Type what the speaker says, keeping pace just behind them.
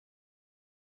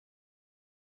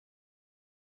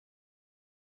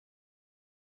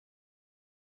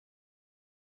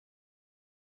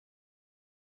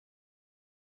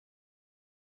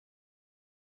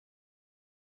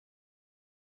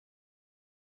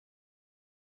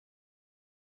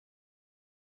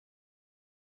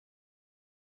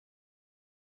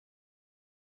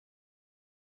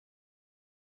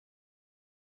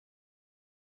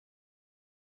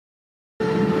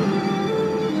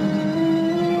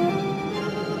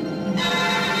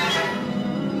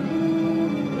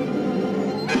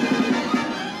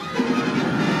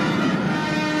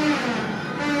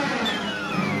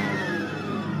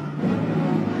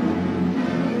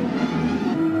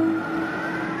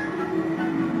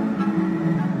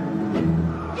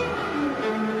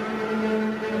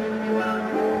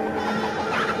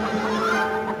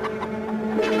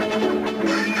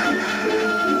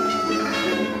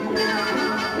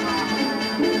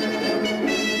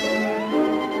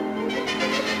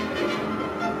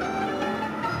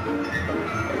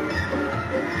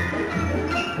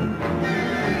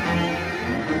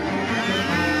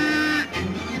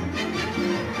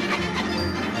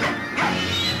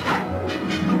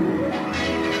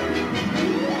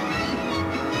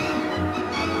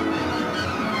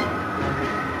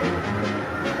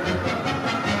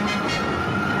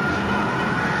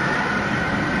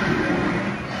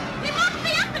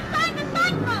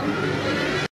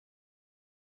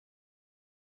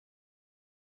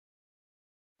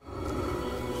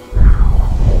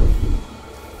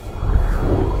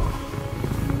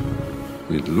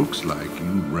looks like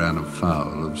you ran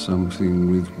afoul of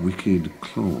something with wicked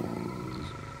claws.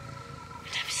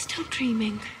 I'm still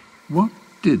dreaming. What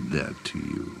did that to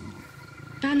you?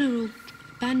 Banner or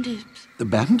bandit? The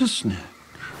bandersnatch.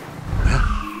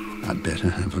 Well, I'd better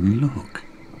have a look.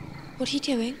 What are you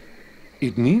doing?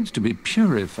 It needs to be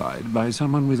purified by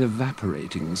someone with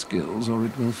evaporating skills, or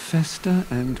it will fester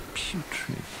and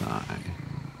putrefy.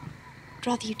 I'd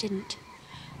rather you didn't.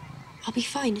 I'll be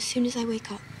fine as soon as I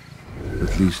wake up.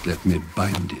 At least let me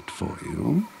bind it for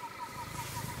you.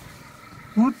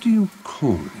 What do you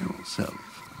call yourself?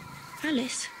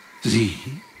 Alice. The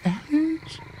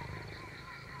Alice?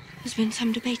 There's been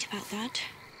some debate about that.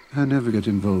 I never get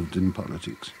involved in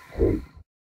politics.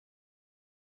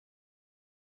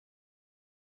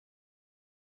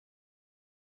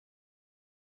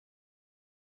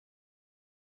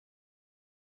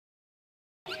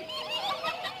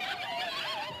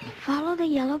 Follow the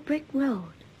yellow brick road.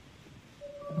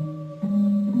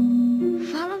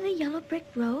 Follow the yellow brick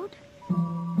road.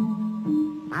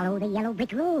 Follow the yellow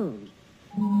brick road.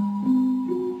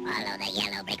 Follow the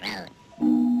yellow brick road.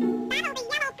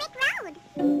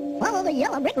 Follow the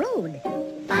yellow brick road.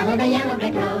 Follow the yellow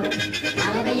brick road.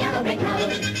 Follow the yellow brick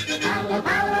road. Follow,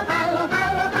 follow, follow,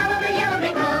 follow, follow the yellow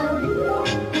brick road.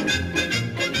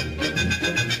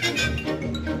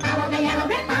 Follow the yellow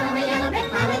brick, follow the yellow brick,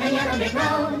 follow the yellow brick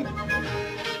road.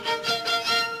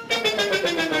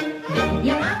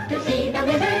 You're off to see the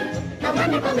wizard, the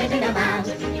wonderful Wizard of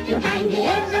Oz. To find he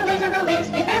is a wizard, a whiz,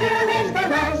 if ever a whiz there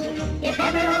was. If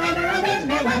ever a whiz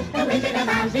there was, the Wizard of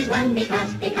Oz is one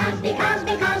because of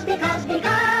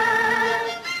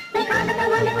the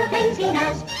wonderful things he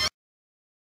does.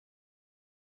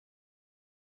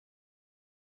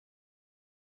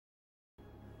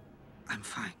 I'm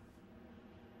fine.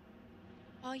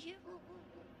 Are you?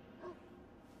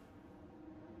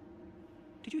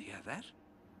 Did you hear that?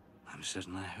 I'm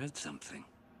certain I heard something.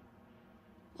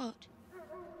 What?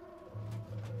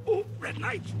 Oh, red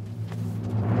light!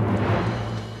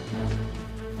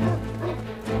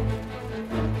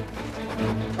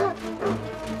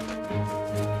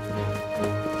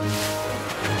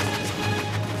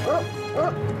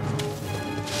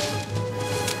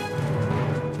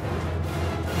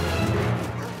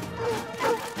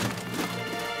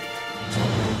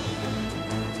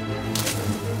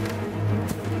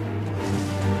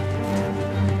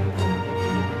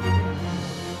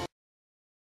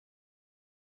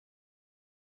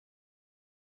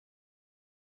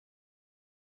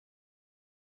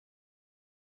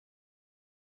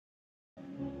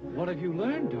 What have you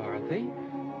learned, Dorothy?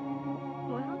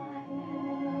 Well,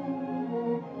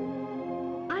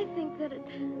 I think that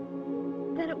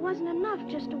it wasn't enough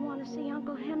just to want to see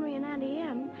Uncle Henry and Auntie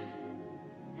Em.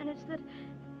 And it's that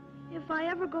if I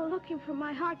ever go looking for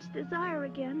my heart's desire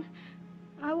again,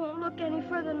 I won't look any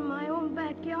further than my own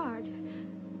backyard.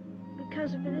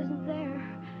 Because if it isn't there,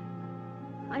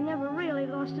 I never really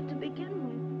lost it to begin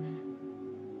with.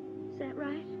 Is that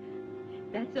right?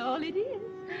 That's all it is.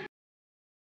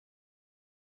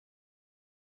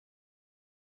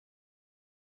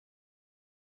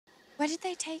 Where did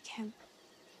they take him?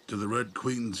 To the Red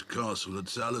Queen's castle at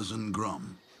Salazan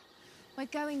Grum. We're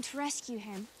going to rescue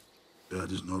him.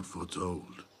 That is not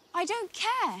foretold. I don't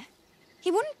care.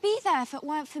 He wouldn't be there if it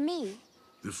weren't for me.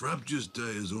 The Frabjous Day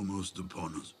is almost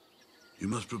upon us. You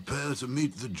must prepare to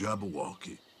meet the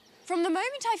Jabberwocky. From the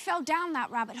moment I fell down that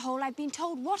rabbit hole, I've been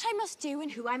told what I must do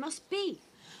and who I must be.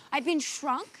 I've been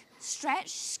shrunk, stretched,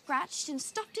 scratched, and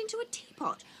stuffed into a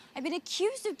teapot. I've been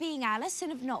accused of being Alice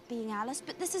and of not being Alice,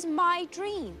 but this is my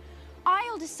dream.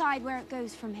 I'll decide where it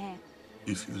goes from here.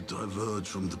 If you diverge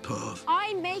from the path...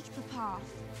 I make the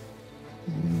path.